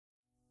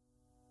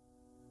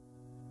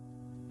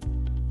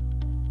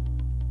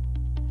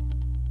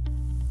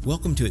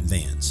Welcome to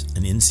Advance,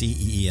 an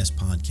NCEES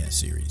podcast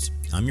series.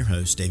 I'm your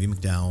host, Davey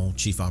McDowell,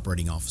 Chief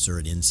Operating Officer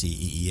at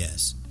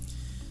NCEES.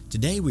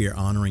 Today we are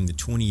honoring the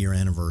 20-year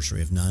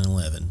anniversary of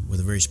 9/11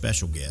 with a very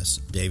special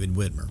guest, David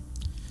Widmer.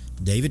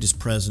 David is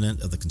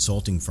president of the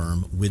consulting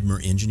firm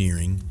Widmer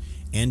Engineering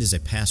and is a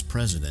past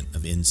president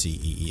of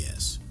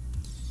NCEES.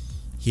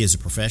 He is a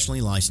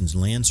professionally licensed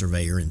land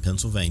surveyor in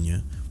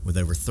Pennsylvania with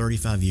over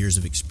 35 years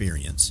of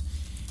experience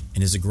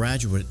and is a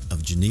graduate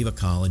of Geneva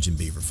College in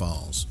Beaver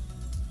Falls.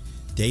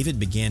 David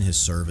began his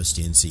service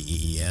to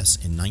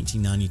NCEES in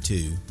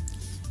 1992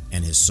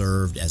 and has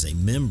served as a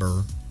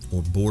member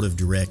or board of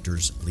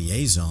directors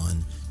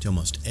liaison to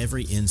almost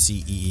every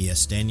NCEES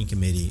standing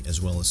committee as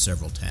well as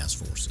several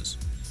task forces.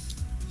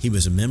 He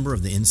was a member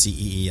of the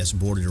NCEES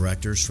board of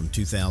directors from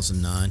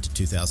 2009 to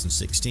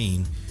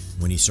 2016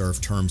 when he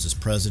served terms as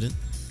president,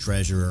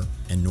 treasurer,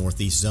 and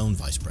Northeast Zone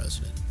vice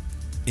president.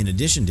 In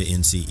addition to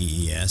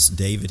NCEES,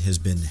 David has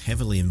been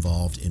heavily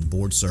involved in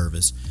board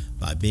service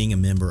by being a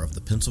member of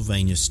the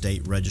Pennsylvania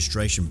State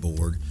Registration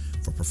Board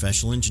for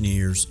professional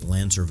engineers,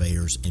 land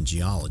surveyors, and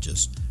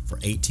geologists for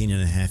 18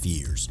 and a half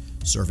years,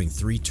 serving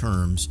 3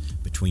 terms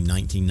between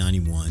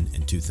 1991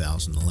 and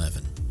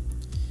 2011.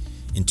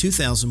 In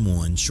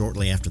 2001,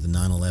 shortly after the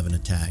 9/11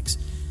 attacks,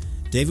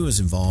 David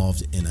was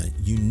involved in a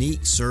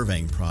unique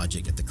surveying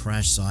project at the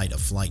crash site of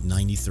Flight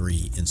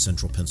 93 in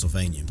central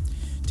Pennsylvania.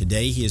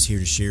 Today, he is here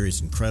to share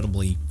his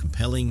incredibly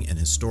compelling and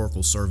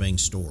historical surveying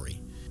story.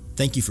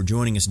 Thank you for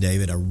joining us,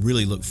 David. I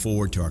really look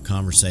forward to our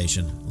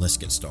conversation. Let's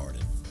get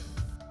started.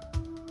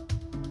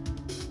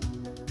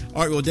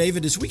 All right, well,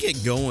 David, as we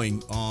get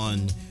going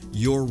on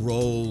your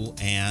role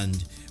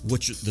and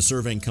what the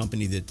surveying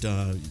company that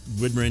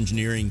Widmer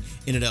Engineering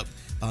ended up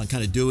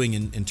kind of doing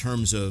in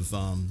terms of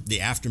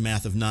the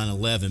aftermath of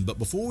 9/11, but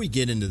before we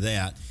get into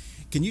that,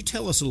 can you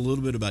tell us a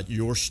little bit about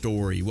your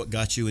story, what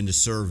got you into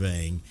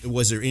surveying?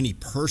 Was there any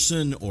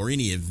person or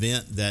any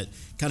event that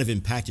kind of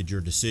impacted your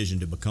decision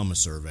to become a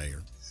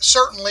surveyor?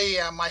 Certainly,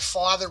 my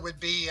father would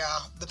be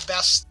the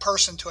best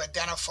person to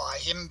identify,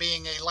 him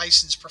being a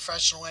licensed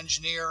professional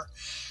engineer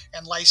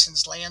and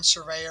licensed land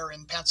surveyor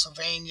in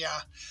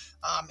Pennsylvania.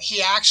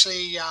 He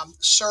actually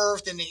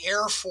served in the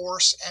Air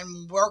Force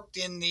and worked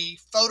in the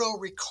photo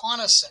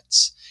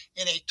reconnaissance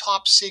in a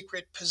top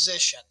secret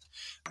position,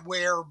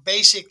 where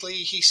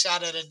basically he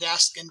sat at a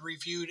desk and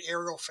reviewed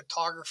aerial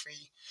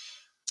photography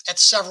at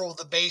several of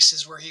the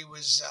bases where he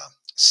was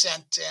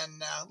sent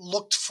and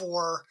looked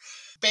for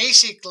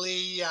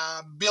basically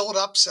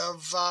buildups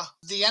of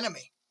the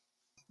enemy.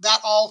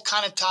 That all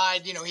kind of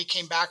tied, he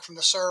came back from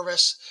the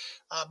service,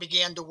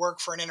 began to work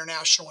for an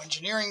international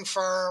engineering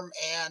firm,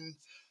 and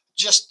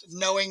just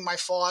knowing my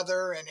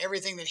father and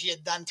everything that he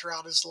had done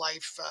throughout his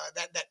life,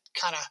 that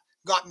kind of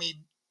got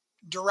me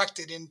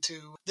directed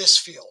into this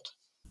field.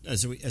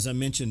 As I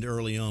mentioned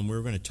early on,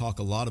 we're going to talk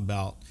a lot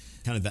about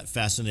kind of that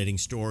fascinating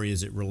story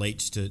as it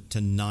relates to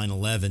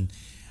 9/11.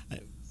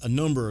 A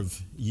number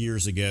of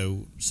years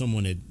ago,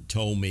 someone had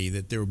told me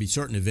that there would be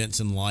certain events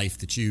in life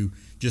that you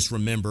just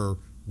remember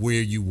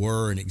where you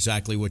were and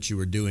exactly what you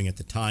were doing at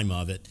the time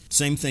of it.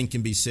 Same thing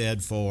can be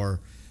said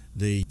for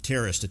the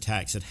terrorist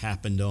attacks that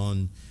happened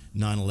on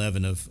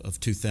 9/11 of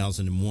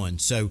 2001.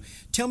 So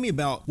tell me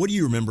about, what do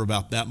you remember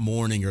about that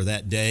morning or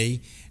that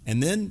day,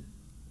 and then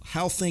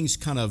how things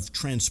kind of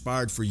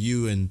transpired for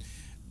you and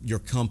your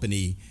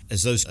company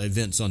as those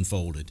events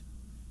unfolded?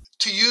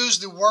 To use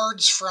the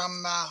words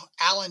from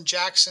Alan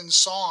Jackson's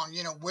song,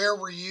 where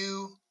were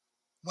you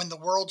when the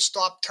world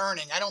stopped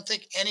turning? I don't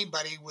think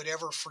anybody would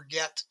ever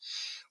forget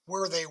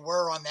where they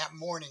were on that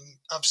morning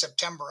of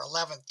September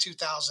 11th,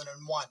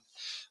 2001.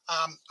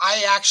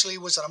 I actually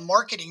was at a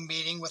marketing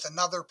meeting with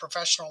another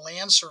professional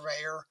land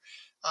surveyor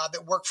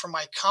that worked for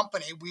my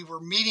company. We were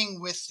meeting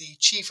with the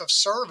chief of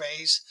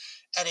surveys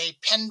at a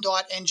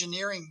PennDOT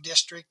engineering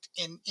district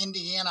in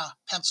Indiana,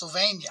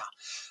 Pennsylvania.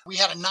 We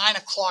had a 9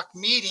 o'clock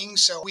meeting,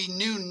 so we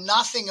knew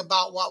nothing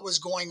about what was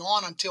going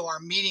on until our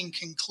meeting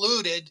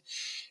concluded.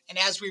 And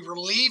as we were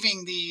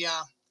leaving the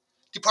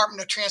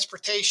Department of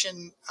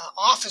Transportation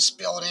office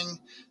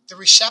building, the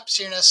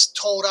receptionist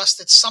told us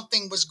that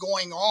something was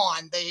going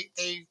on.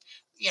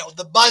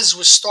 The buzz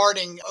was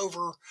starting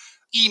over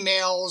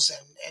emails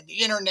and the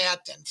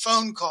internet and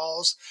phone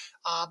calls,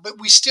 but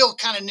we still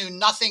kind of knew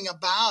nothing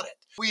about it.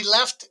 We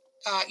left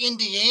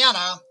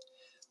Indiana,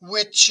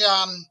 which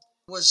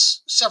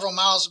was several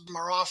miles from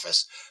our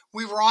office.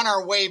 We were on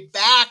our way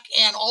back,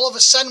 and all of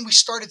a sudden we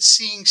started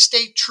seeing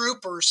state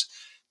troopers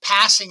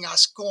passing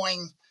us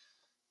going,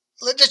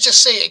 let's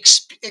just say,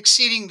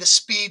 exceeding the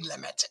speed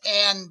limit.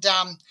 And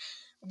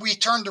we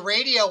turned the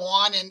radio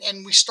on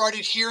and we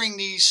started hearing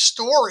these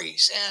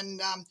stories.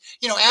 And,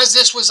 as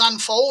this was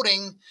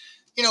unfolding,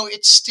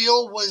 it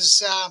still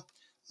was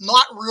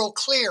not real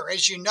clear.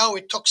 As you know,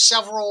 it took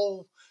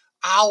several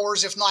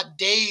hours, if not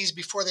days,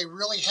 before they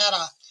really had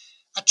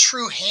a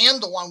true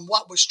handle on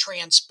what was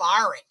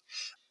transpiring.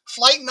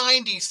 Flight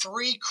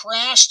 93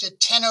 crashed at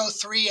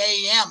 10:03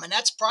 a.m., and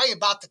that's probably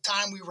about the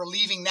time we were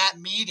leaving that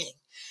meeting.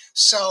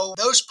 So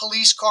those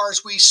police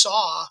cars we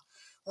saw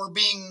were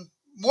being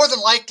more than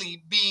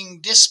likely being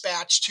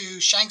dispatched to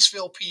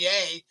Shanksville,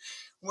 PA,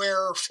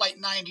 where Flight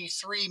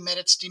 93 met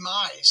its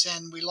demise,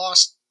 and we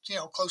lost,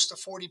 close to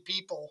 40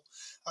 people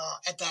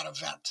at that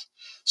event.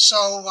 So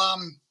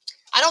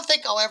I don't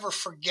think I'll ever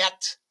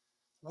forget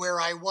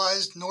where I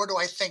was, nor do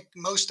I think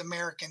most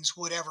Americans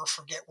would ever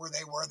forget where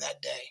they were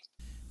that day.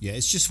 Yeah,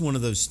 it's just one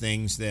of those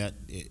things that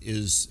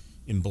is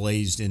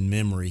emblazed in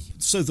memory.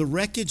 So the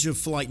wreckage of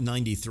Flight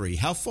 93,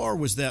 how far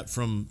was that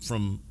from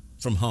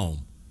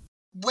home?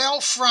 Well,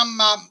 from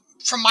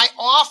my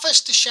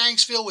office to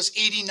Shanksville was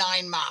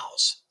 89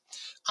 miles.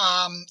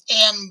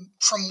 And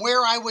from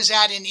where I was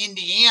at in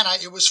Indiana,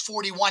 it was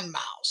 41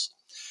 miles.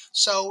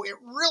 So it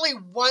really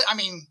was,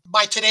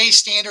 by today's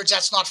standards,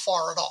 that's not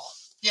far at all.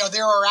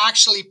 There are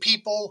actually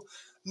people,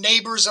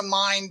 neighbors of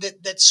mine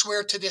that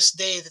swear to this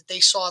day that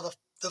they saw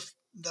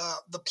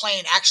the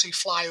plane actually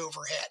fly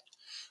overhead.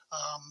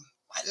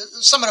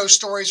 Some of those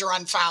stories are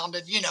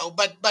unfounded,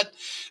 but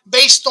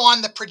based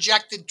on the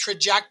projected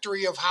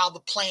trajectory of how the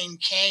plane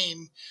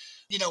came,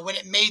 when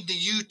it made the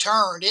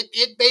U-turn,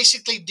 it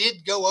basically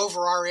did go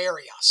over our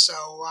area. So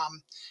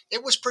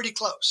it was pretty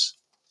close.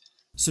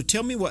 So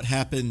tell me what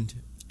happened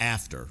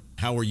after.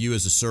 How were you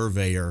as a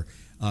surveyor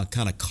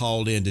kind of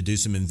called in to do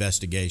some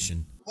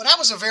investigation? Well, that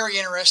was a very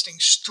interesting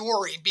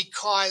story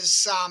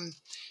because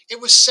it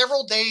was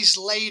several days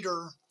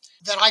later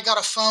that I got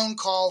a phone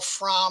call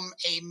from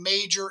a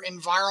major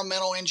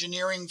environmental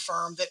engineering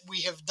firm that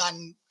we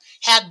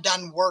had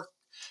done work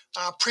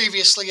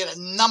previously at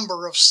a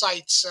number of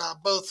sites,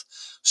 both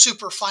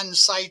Superfund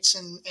sites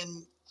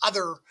and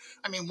other.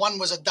 One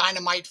was a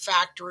dynamite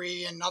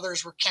factory and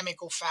others were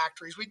chemical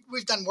factories.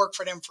 We've done work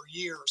for them for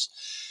years.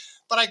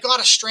 But I got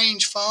a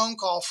strange phone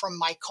call from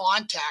my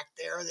contact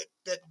there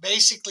that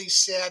basically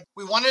said,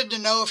 we wanted to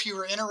know if you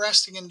were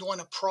interested in doing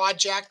a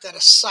project at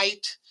a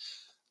site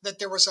that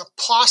there was a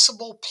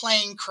possible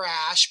plane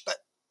crash, but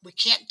we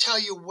can't tell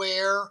you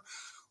where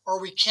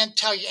or we can't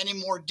tell you any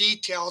more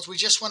details. We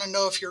just want to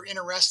know if you're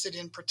interested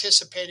in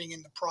participating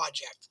in the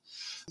project.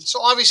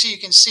 So obviously you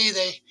can see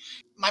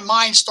my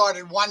mind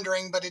started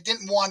wandering, but it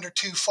didn't wander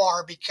too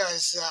far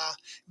because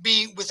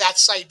being with that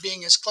site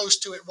being as close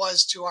to it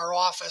was to our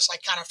office, I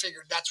kind of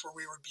figured that's where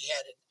we would be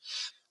headed.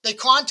 They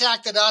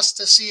contacted us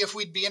to see if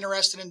we'd be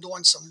interested in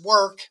doing some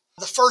work.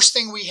 The first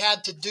thing we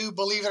had to do,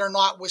 believe it or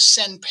not, was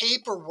send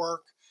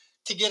paperwork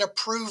to get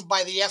approved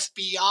by the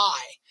FBI.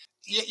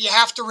 You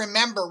have to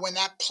remember when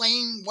that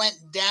plane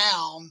went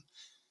down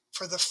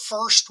for the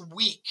first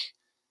week,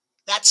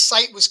 that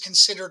site was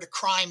considered a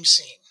crime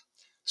scene.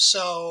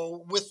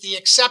 So with the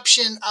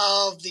exception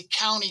of the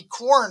county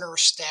coroner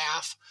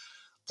staff,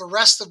 the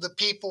rest of the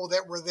people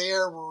that were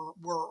there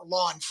were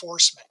law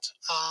enforcement.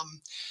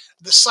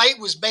 The site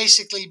was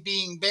basically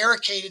being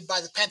barricaded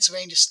by the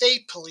Pennsylvania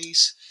State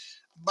Police,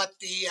 but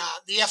the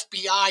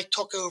FBI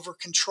took over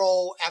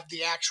control of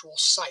the actual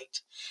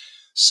site.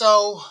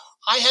 So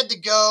I had to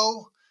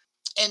go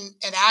and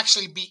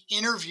actually be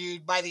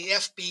interviewed by the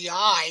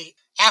FBI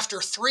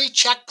after 3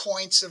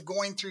 checkpoints of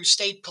going through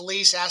state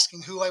police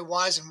asking who I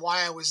was and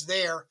why I was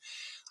there.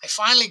 I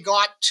finally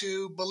got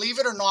to, believe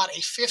it or not,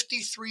 a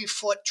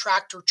 53-foot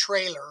tractor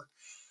trailer,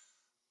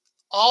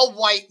 all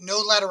white, no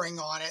lettering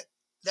on it,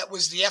 that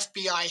was the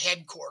FBI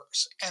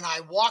headquarters. And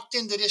I walked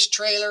into this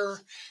trailer,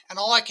 and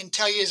all I can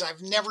tell you is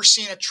I've never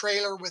seen a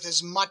trailer with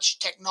as much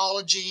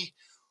technology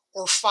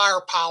or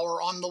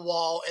firepower on the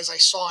wall as I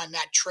saw in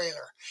that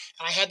trailer.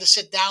 And I had to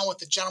sit down with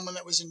the gentleman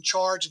that was in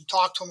charge and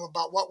talk to him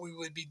about what we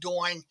would be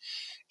doing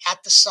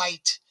at the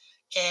site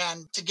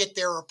and to get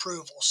their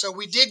approval. So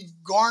we did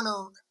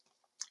garner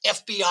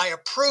FBI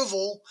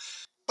approval,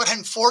 but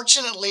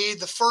unfortunately,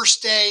 the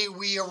first day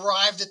we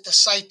arrived at the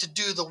site to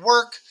do the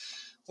work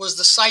was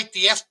the site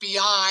the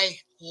FBI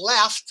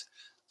left,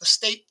 the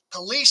state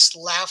police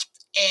left,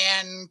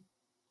 and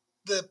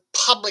the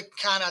public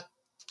kind of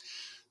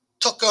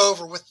took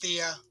over with the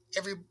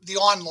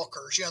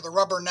onlookers, the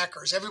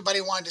rubberneckers.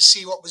 Everybody wanted to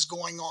see what was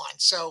going on.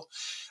 So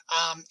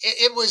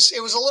it was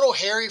a little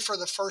hairy for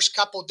the first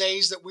couple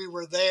days that we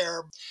were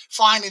there.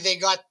 Finally, they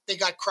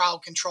got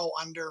crowd control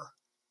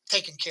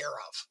taken care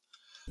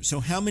of.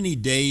 So how many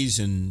days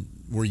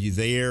were you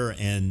there,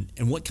 and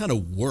what kind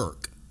of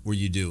work were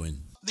you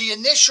doing? The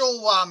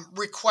initial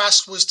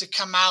request was to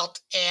come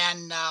out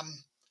and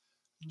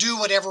do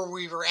whatever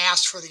we were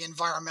asked for the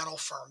environmental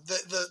firm.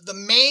 The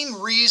main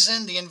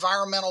reason the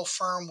environmental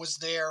firm was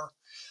there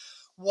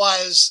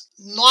was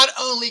not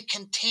only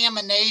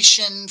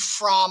contamination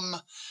from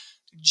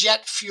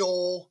jet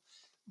fuel,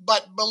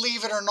 but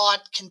believe it or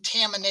not,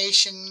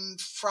 contamination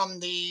from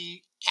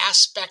the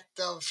aspect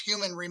of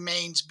human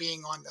remains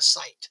being on the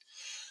site.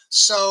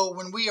 So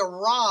when we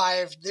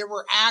arrived, there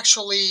were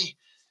actually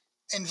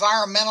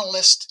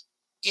environmentalists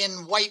in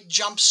white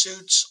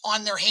jumpsuits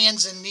on their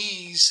hands and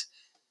knees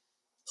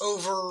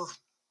over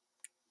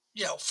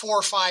 4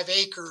 or 5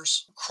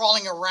 acres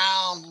crawling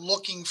around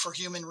looking for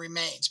human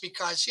remains,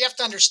 because you have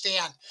to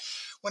understand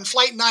when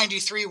Flight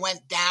 93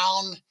 went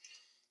down,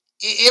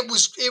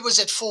 it was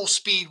at full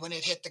speed when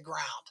it hit the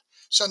ground.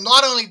 So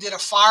not only did a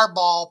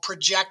fireball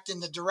project in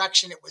the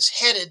direction it was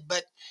headed,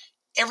 but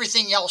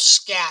everything else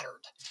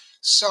scattered.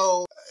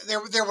 So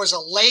there was a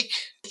lake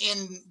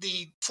in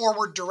the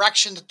forward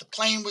direction that the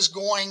plane was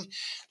going.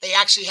 They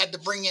actually had to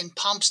bring in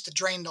pumps to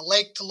drain the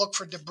lake to look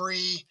for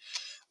debris.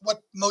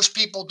 What most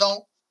people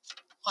don't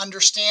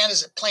understand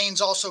is that planes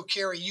also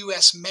carry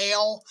U.S.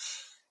 mail.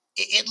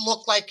 It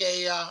looked like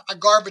a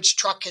garbage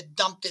truck had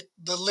dumped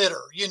the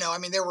litter. I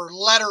mean, there were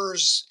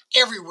letters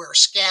everywhere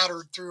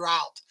scattered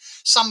throughout,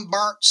 some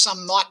burnt,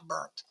 some not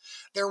burnt.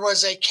 There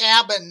was a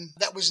cabin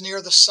that was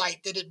near the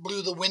site that it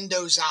blew the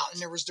windows out,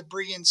 and there was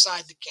debris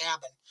inside the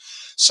cabin.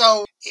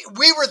 So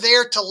we were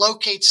there to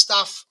locate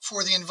stuff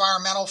for the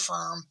environmental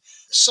firm.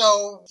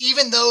 So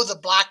even though the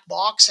black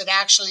box had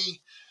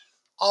actually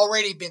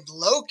already been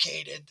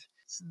located,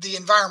 the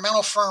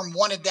environmental firm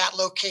wanted that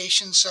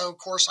location. So of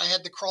course I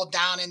had to crawl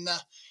down in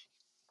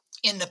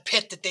the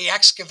pit that they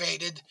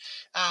excavated,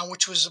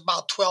 which was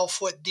about 12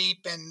 foot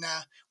deep, and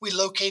we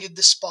located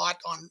the spot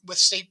with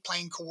state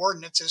plane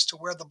coordinates as to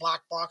where the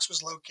black box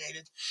was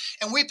located,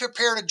 and we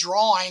prepared a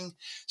drawing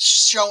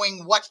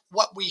showing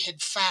what we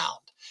had found.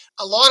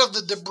 A lot of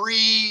the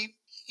debris,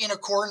 in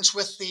accordance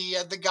with the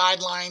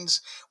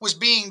guidelines, was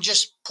being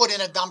just put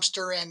in a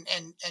dumpster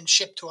and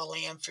shipped to a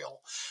landfill.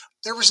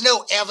 There was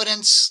no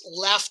evidence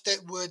left that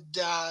would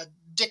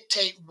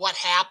dictate what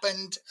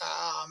happened.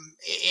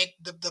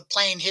 The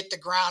plane hit the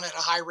ground at a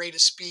high rate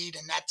of speed,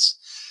 and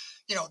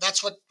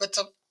that's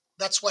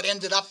what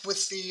ended up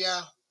with the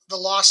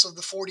loss of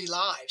the 40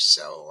 lives.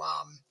 So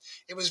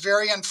it was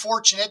very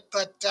unfortunate,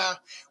 but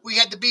we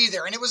had to be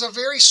there, and it was a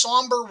very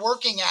somber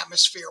working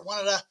atmosphere. One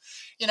of the,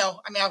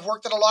 I've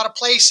worked at a lot of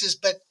places,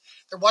 but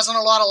there wasn't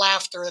a lot of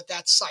laughter at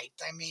that site.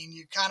 I mean,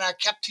 you kind of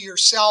kept to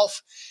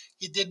yourself.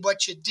 You did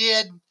what you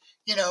did.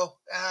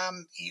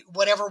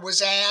 Whatever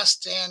was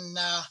asked, and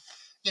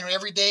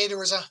every day there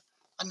was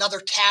another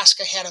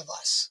task ahead of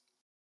us.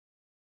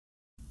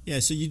 Yeah,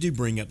 so you do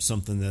bring up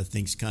something that I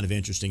think is kind of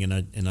interesting,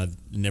 and I've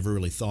never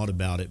really thought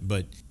about it.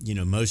 But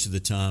most of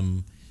the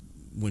time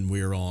when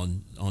we're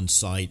on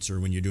sites or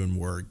when you're doing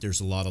work,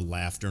 there's a lot of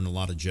laughter and a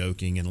lot of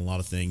joking and a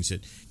lot of things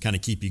that kind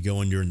of keep you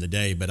going during the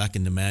day. But I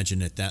can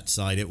imagine at that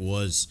site it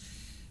was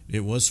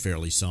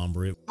fairly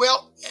somber.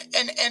 Well,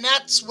 and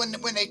that's when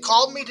they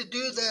called me to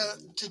do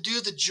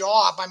the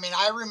job. I mean,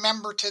 I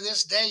remember to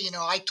this day,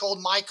 I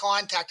told my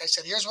contact, I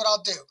said, here's what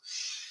I'll do.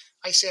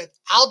 I said,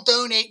 I'll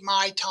donate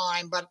my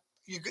time, but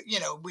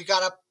we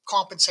got to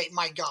compensate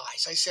my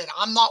guys. I said,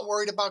 I'm not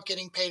worried about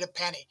getting paid a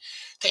penny.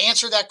 To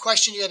answer that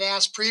question you had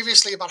asked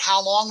previously about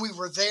how long we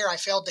were there, I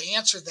failed to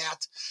answer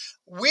that.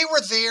 We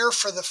were there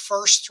for the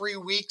first 3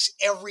 weeks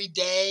every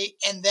day,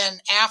 and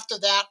then after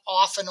that,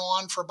 off and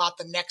on for about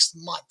the next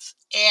month.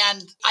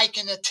 And I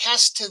can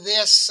attest to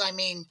this. I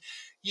mean,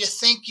 you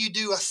think you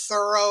do a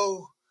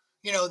thorough,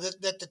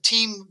 that the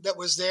team that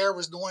was there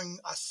was doing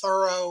a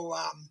thorough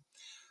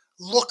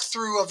look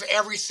through of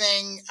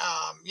everything.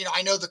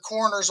 I know the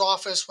coroner's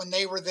office, when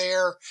they were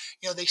there,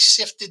 they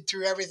sifted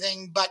through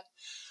everything. But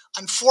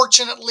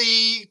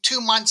unfortunately,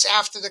 2 months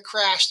after the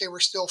crash, they were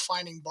still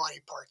finding body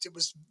parts. It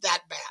was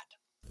that bad.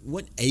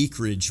 What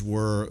acreage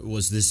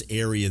was this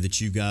area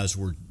that you guys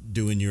were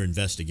doing your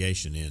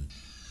investigation in?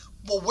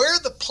 Well, where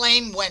the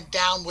plane went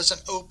down was an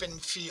open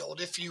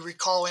field, if you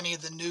recall any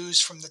of the news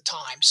from the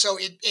time. So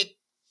it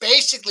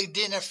basically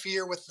didn't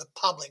interfere with the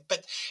public,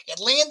 but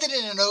it landed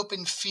in an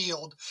open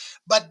field.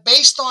 But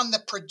based on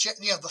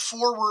the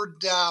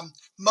forward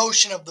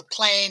motion of the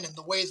plane and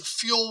the way the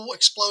fuel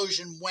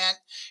explosion went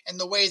and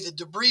the way the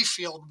debris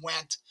field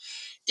went,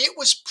 it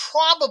was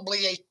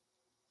probably a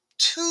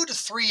 2 to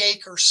 3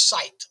 acre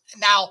site.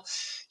 Now,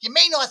 you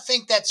may not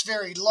think that's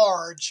very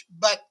large,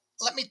 but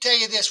let me tell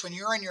you this, when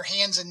you're on your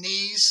hands and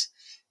knees,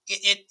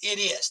 it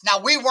is.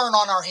 Now, we weren't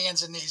on our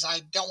hands and knees.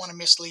 I don't want to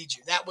mislead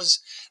you. That was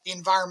the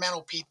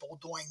environmental people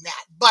doing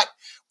that. But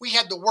we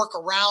had to work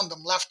around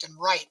them left and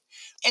right.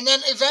 And then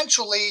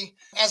eventually,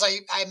 as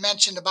I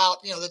mentioned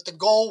about, that the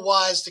goal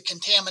was the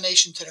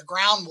contamination to the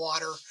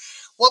groundwater,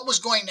 what was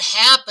going to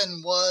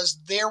happen was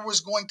there was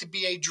going to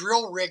be a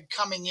drill rig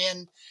coming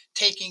in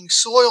taking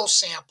soil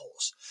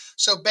samples.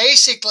 So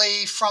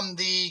basically from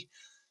the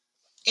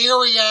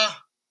area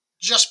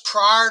just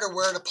prior to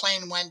where the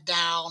plane went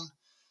down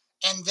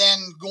and then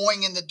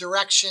going in the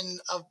direction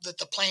that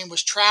the plane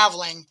was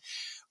traveling,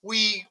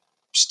 we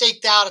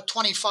staked out a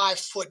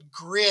 25-foot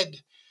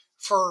grid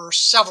for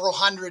several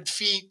hundred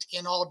feet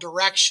in all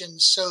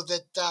directions so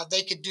that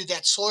they could do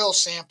that soil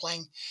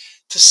sampling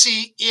to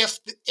see if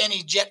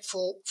any jet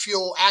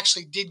fuel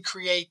actually did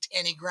create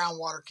any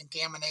groundwater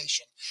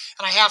contamination.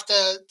 And I have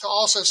to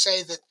also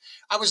say that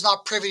I was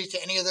not privy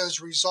to any of those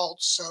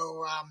results,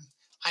 so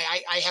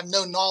I have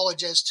no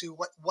knowledge as to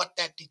what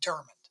that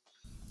determined.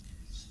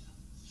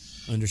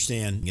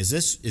 Understand.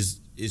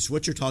 Is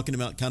what you're talking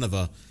about kind of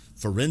a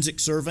forensic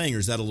surveying, or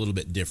is that a little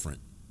bit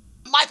different?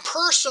 My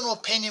personal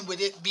opinion would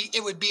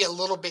be a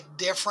little bit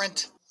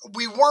different.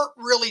 we weren't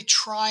really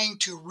trying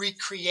to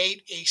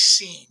recreate a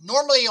scene.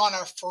 Normally on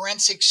a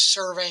forensic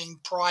surveying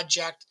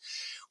project,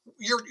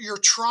 you're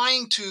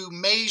trying to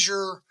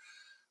measure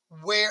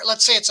where,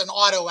 let's say it's an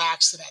auto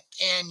accident,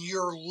 and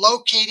you're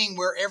locating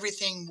where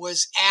everything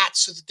was at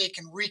so that they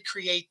can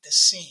recreate the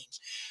scene.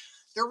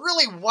 There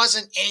really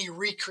wasn't any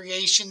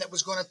recreation that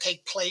was going to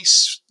take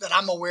place that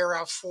I'm aware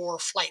of for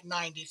Flight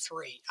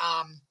 93.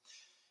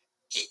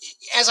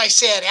 As I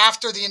said,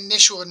 after the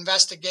initial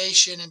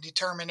investigation and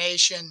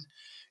determination,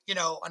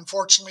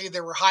 unfortunately,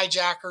 there were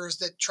hijackers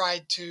that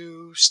tried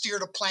to steer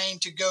the plane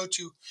to go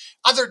to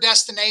other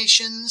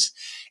destinations.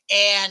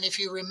 And if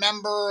you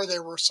remember,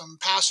 there were some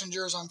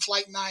passengers on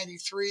Flight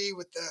 93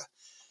 with the,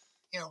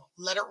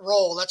 let it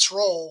roll, let's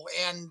roll.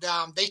 And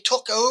they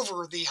took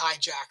over the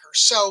hijackers.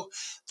 So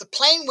the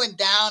plane went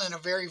down in a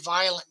very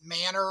violent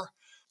manner.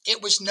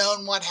 It was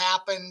known what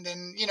happened.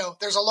 And,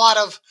 there's a lot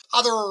of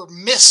other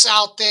myths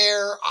out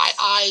there.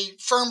 I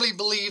firmly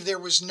believe there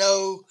was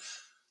no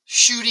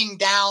shooting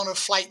down of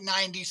Flight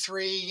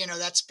 93.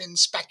 That's been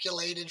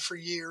speculated for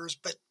years.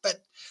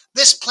 But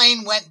this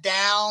plane went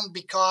down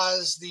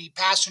because the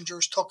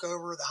passengers took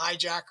over the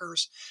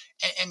hijackers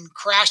and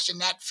crashed in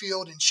that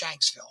field in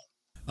Shanksville.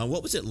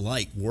 What was it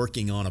like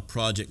working on a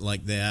project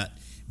like that,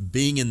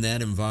 being in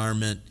that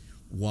environment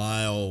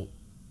while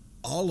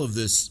all of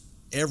this,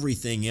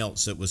 everything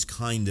else that was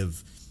kind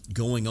of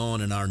going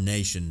on in our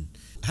nation?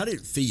 How did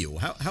it feel?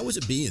 How was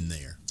it being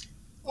there?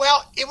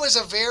 Well, it was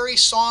a very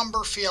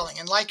somber feeling.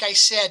 And like I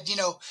said,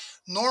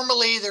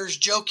 normally there's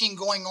joking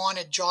going on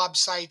at job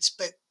sites,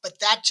 but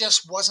that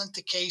just wasn't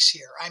the case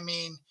here. I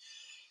mean,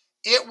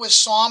 it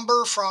was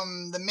somber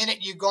from the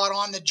minute you got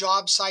on the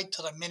job site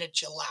to the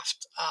minute you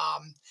left.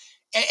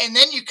 And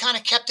then you kind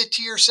of kept it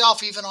to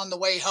yourself even on the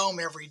way home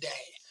every day.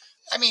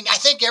 I mean, I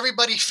think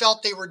everybody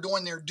felt they were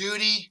doing their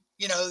duty,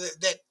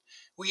 that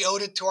we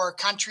owed it to our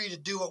country to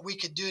do what we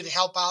could do to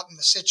help out in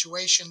the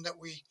situation that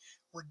we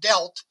were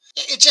dealt.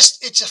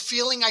 It's a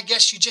feeling, I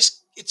guess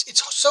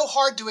it's so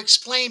hard to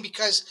explain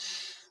because,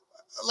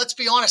 let's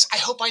be honest, I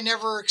hope I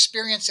never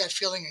experience that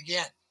feeling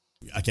again.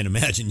 I can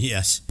imagine,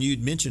 yes.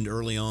 You'd mentioned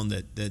early on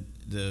that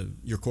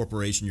your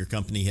corporation, your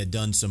company had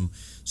done some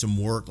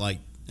work like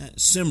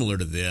similar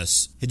to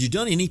this. Had you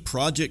done any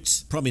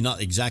projects, probably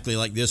not exactly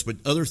like this, but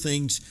other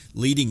things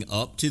leading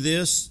up to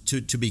this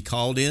to be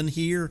called in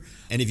here?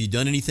 And have you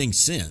done anything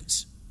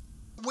since?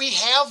 We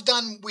had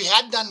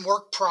done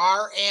work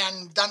prior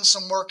and done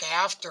some work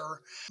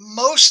after.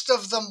 Most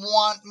of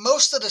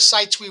the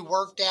sites we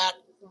worked at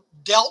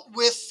dealt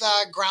with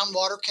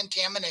groundwater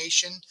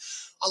contamination.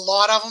 A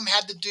lot of them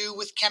had to do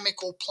with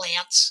chemical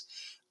plants.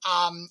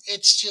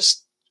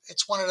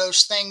 It's one of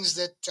those things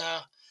that,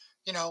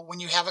 when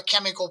you have a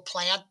chemical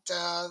plant,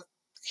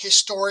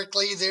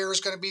 historically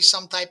there's going to be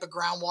some type of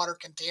groundwater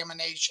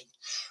contamination.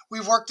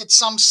 We've worked at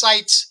some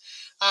sites.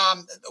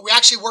 We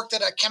actually worked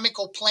at a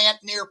chemical plant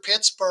near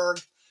Pittsburgh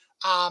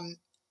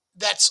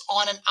that's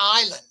on an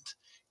island,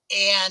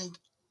 and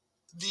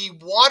the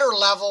water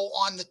level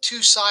on the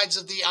two sides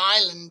of the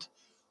island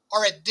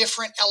are at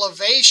different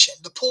elevation,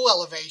 the pool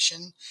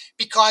elevation,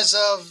 because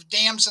of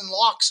dams and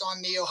locks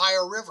on the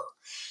Ohio River.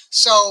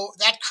 So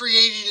that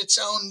created its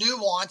own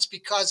nuance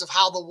because of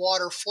how the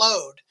water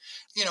flowed.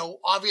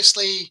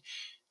 Obviously,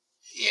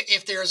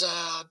 if there's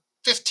a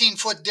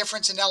 15-foot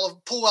difference in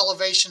pool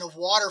elevation of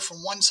water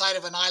from one side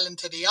of an island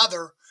to the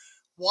other,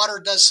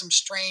 water does some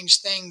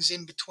strange things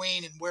in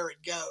between and where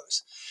it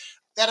goes.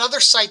 That other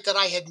site that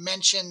I had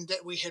mentioned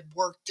that we had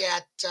worked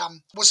at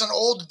was an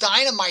old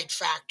dynamite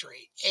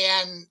factory,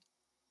 and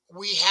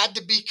we had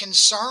to be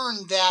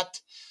concerned that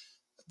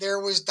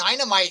there was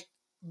dynamite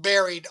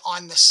buried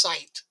on the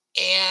site,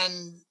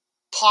 and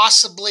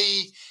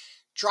possibly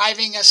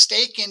driving a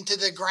stake into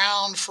the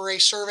ground for a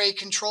survey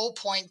control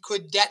point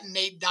could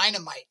detonate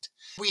dynamite.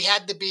 We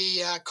had to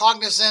be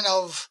cognizant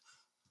of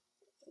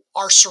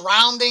our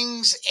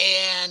surroundings,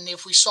 and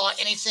if we saw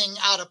anything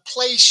out of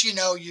place, you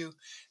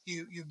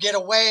get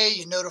away,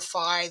 you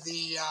notify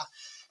the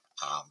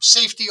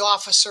safety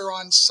officer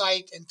on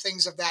site and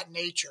things of that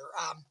nature.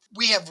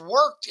 We have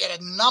worked at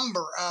a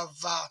number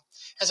of,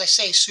 as I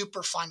say,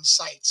 Superfund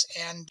sites,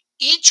 and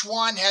each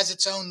one has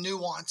its own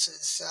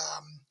nuances,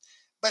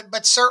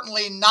 but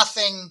certainly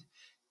nothing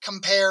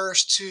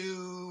compares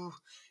to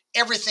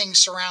everything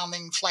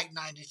surrounding Flight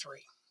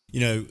 93.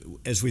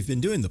 As we've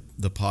been doing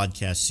the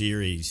podcast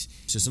series,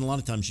 and a lot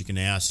of times you can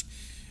ask,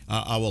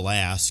 I will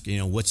ask,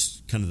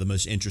 what's kind of the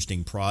most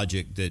interesting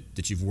project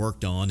that you've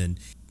worked on, and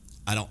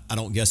I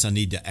don't guess I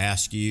need to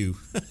ask you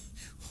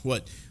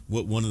what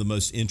one of the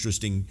most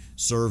interesting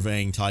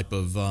surveying type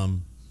of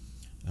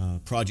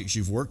projects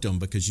you've worked on,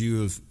 because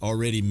you have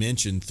already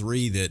mentioned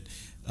three that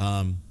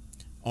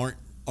aren't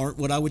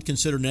what I would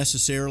consider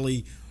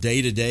necessarily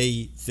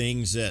day-to-day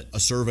things that a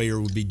surveyor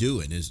would be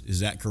doing. Is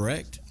that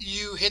correct?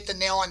 You hit the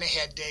nail on the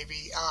head,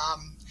 Davey.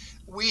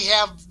 We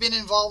have been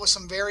involved with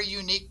some very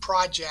unique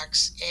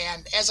projects,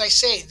 and as I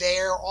say, they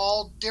are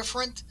all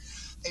different.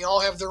 They all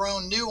have their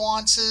own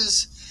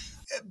nuances.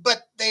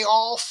 but they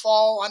all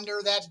fall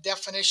under that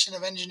definition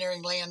of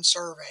engineering land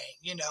surveying.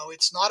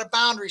 It's not a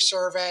boundary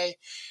survey,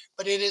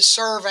 but it is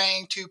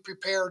surveying to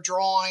prepare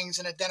drawings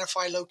and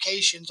identify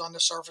locations on the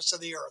surface of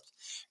the earth.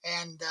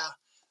 And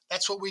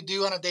that's what we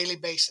do on a daily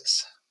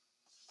basis.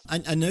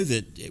 I know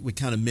that we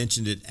kind of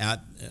mentioned it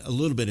a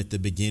little bit at the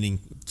beginning.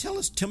 Tell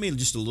me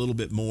just a little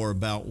bit more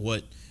about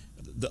what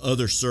the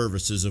other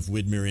services of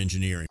Widmer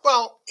Engineering.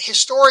 Well,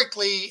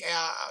 historically,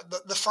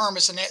 the firm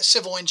is a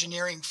civil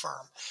engineering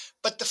firm,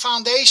 but the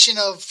foundation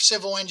of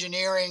civil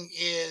engineering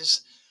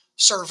is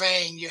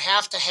surveying. You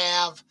have to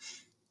have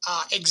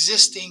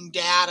existing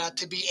data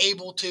to be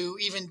able to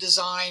even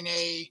design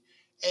a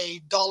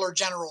Dollar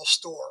General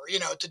store,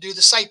 to do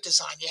the site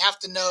design. You have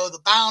to know the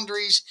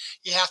boundaries,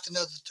 you have to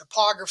know the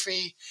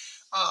topography.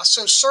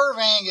 So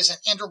surveying is an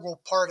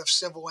integral part of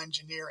civil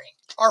engineering.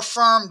 Our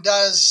firm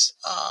does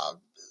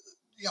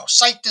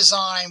site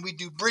design, we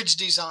do bridge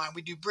design,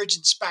 we do bridge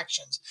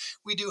inspections,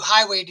 we do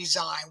highway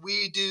design,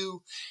 we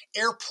do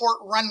airport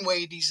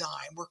runway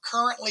design. We're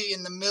currently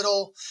in the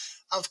middle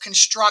of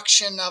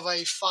construction of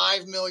a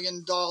 $5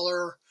 million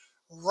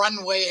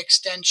runway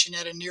extension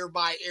at a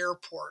nearby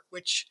airport,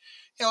 which,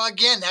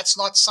 again, that's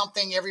not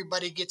something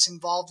everybody gets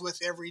involved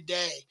with every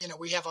day.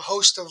 We have a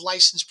host of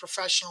licensed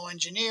professional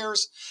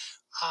engineers,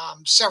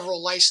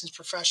 several licensed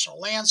professional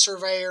land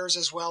surveyors,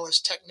 as well as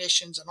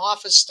technicians and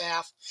office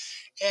staff.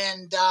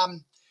 And,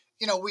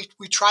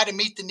 we try to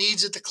meet the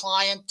needs of the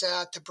client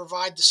to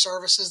provide the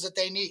services that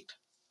they need.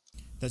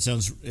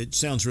 It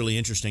sounds really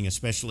interesting,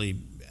 especially,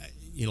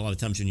 a lot of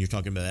times when you're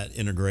talking about that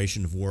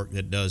integration of work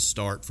that does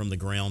start from the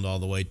ground all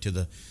the way to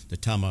the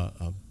time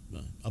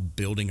a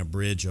building, a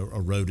bridge, a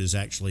road is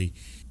actually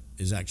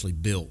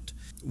built.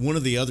 One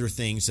of the other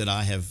things that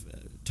I have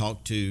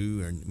talked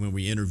to, and when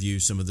we interview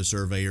some of the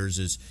surveyors,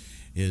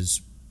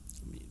 is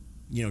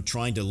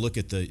trying to look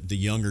at the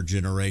younger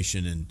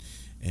generation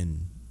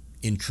and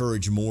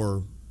encourage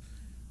more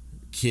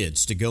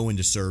kids to go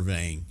into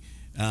surveying.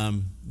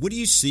 What do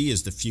you see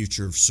as the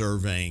future of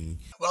surveying?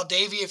 Well,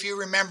 Davey, if you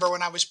remember,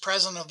 when I was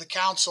president of the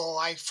council,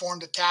 I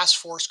formed a task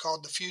force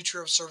called the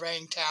Future of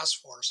Surveying Task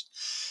Force.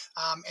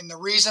 And the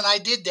reason I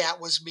did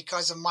that was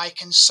because of my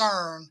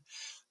concern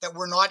that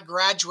we're not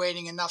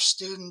graduating enough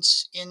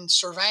students in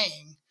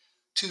surveying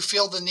to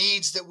fill the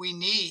needs that we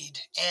need.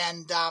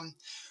 And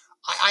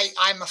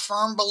I'm a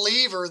firm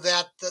believer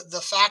that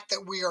the fact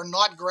that we are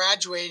not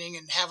graduating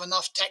and have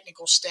enough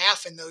technical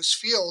staff in those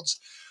fields,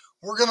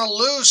 we're going to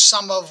lose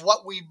some of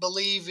what we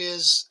believe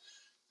is,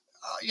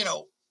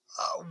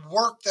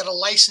 work that a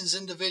licensed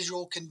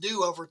individual can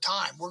do over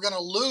time. We're going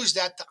to lose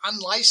that to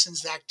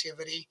unlicensed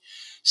activity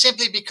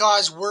simply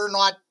because we're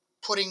not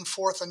putting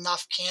forth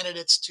enough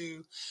candidates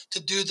to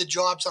do the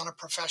jobs on a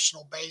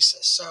professional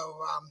basis.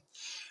 So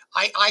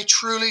I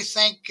truly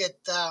think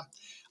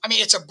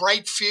it's a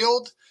bright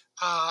field.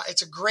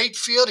 It's a great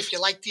field if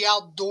you like the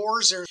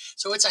outdoors.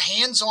 So it's a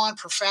hands-on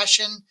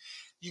profession.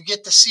 You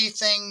get to see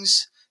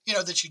things,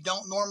 that you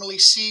don't normally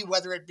see,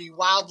 whether it be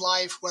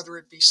wildlife, whether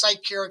it be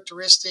site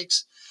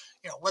characteristics,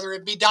 whether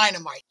it be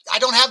dynamite. I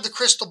don't have the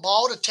crystal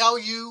ball to tell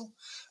you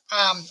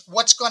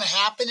what's going to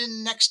happen in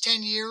the next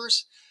 10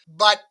 years,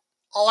 but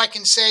all I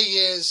can say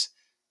is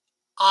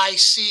I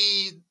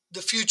see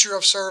the future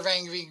of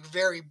surveying being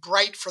very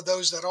bright for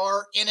those that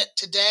are in it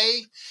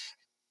today,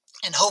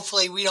 and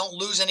hopefully we don't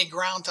lose any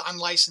ground to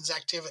unlicensed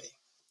activity.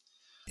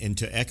 And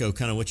to echo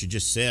kind of what you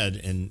just said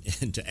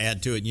and to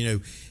add to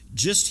it,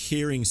 just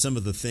hearing some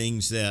of the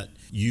things that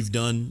you've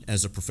done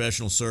as a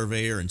professional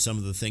surveyor and some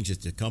of the things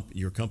that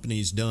your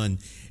company's done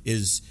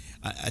is,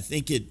 I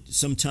think it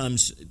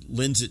sometimes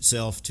lends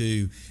itself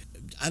to,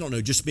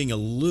 just being a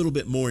little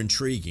bit more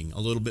intriguing, a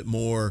little bit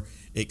more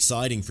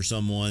exciting for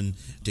someone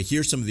to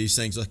hear some of these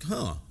things like,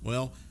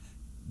 well,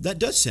 that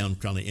does sound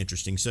kind of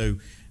interesting. So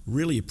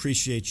really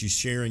appreciate you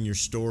sharing your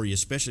story,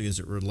 especially as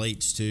it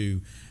relates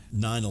to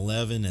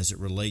 9/11, as it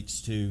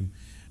relates to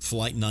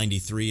Flight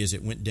 93 as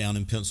it went down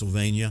in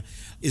Pennsylvania.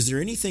 Is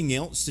there anything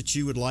else that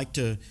you would like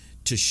to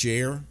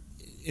share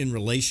in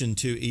relation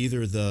to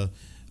either the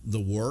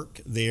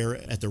work there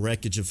at the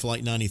wreckage of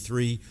Flight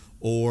 93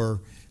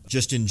 or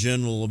just in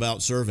general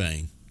about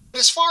surveying?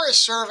 As far as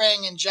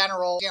surveying in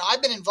general,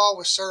 I've been involved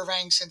with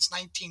surveying since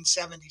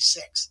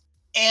 1976.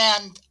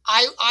 And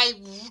I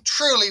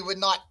truly would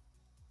not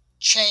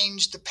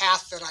change the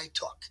path that I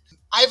took.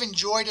 I've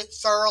enjoyed it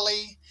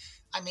thoroughly.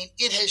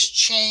 It has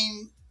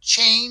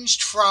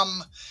changed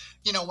from,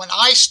 when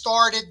I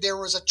started, there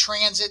was a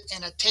transit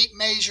and a tape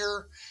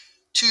measure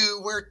to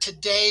where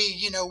today,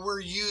 we're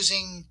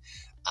using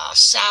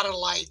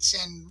satellites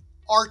and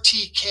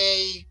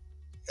RTK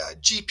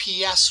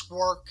GPS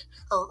work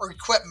or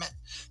equipment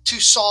to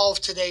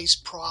solve today's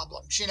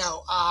problems,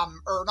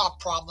 or not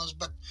problems,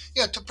 but,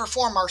 to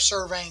perform our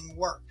surveying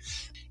work.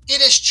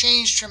 It has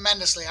changed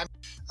tremendously.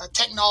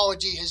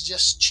 Technology has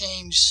just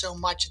changed so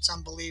much, it's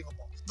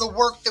unbelievable. The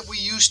work that we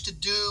used to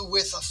do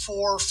with a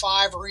 4 or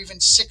 5 or even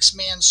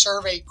 6-man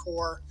survey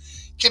corps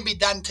can be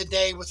done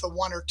today with a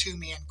 1 or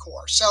 2-man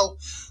corps. So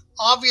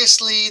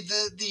obviously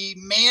the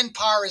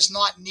manpower is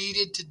not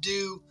needed to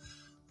do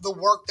the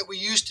work that we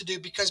used to do,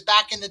 because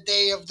back in the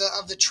day of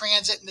the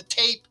transit and the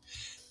tape,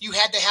 you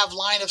had to have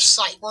line of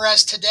sight.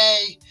 Whereas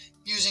today,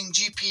 using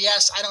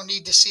GPS, I don't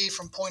need to see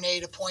from point A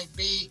to point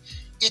B.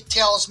 It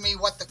tells me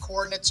what the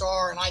coordinates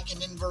are, and I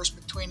can inverse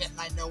between it, and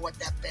I know what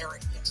that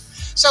bearing is.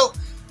 So,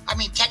 I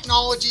mean,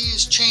 technology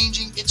is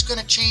changing. It's going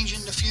to change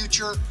in the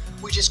future.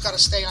 We just got to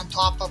stay on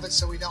top of it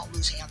so we don't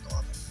lose handle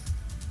of it.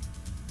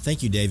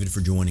 Thank you, David,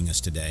 for joining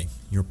us today.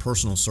 Your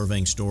personal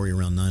surveying story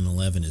around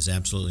 9/11 is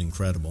absolutely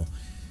incredible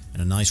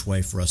and a nice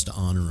way for us to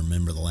honor and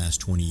remember the last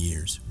 20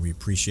 years. We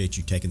appreciate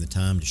you taking the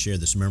time to share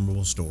this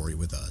memorable story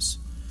with us.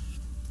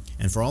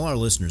 And for all our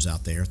listeners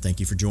out there, thank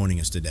you for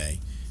joining us today.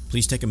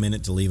 Please take a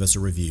minute to leave us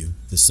a review.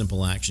 This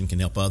simple action can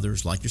help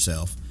others like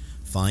yourself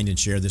find and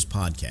share this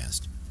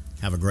podcast.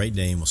 Have a great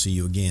day, and we'll see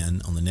you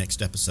again on the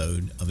next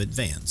episode of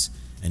Advance,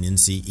 an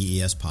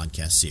NCEES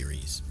podcast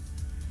series.